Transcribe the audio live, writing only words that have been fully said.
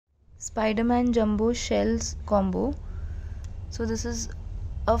Spider-Man Jumbo Shells combo. So this is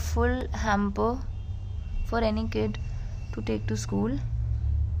a full hamper for any kid to take to school,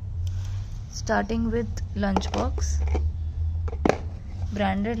 starting with lunchbox,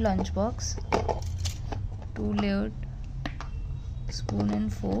 branded lunchbox, 2-layered spoon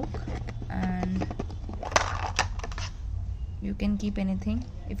and fork, and you can keep anything.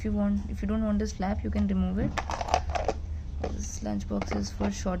 If you don't want this flap, you can remove it. This lunchbox is for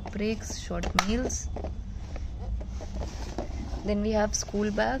short breaks, short meals. Then we have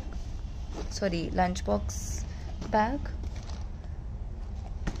lunchbox bag,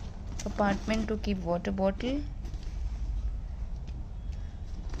 compartment to keep water bottle.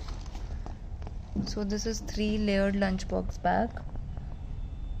 So this is 3-layered lunchbox bag,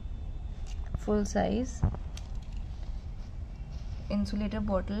 full size, insulator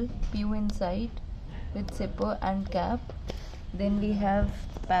bottle, PU inside with zipper and cap. Then we have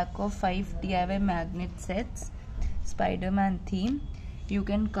pack of 5 DIY magnet sets, Spider-Man theme. You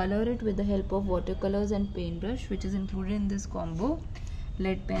can color it with the help of watercolors and paintbrush, which is included in this combo,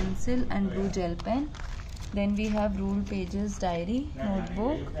 lead pencil and blue gel pen. Then we have rule pages, diary,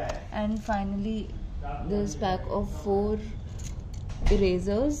 notebook, and finally this pack of 4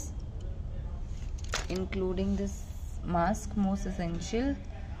 erasers, including this mask, most essential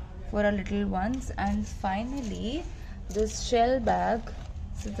for our little ones. And finally this shell bag.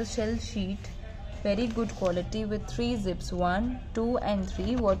 This is the shell sheet, very good quality with 3 zips, 1, 2 and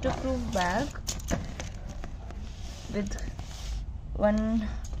 3, waterproof bag with 1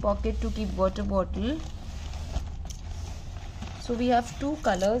 pocket to keep water bottle. So we have 2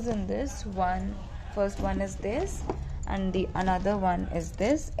 colors in this. First one is this and the another one is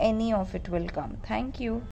this. Any of it will come. Thank you.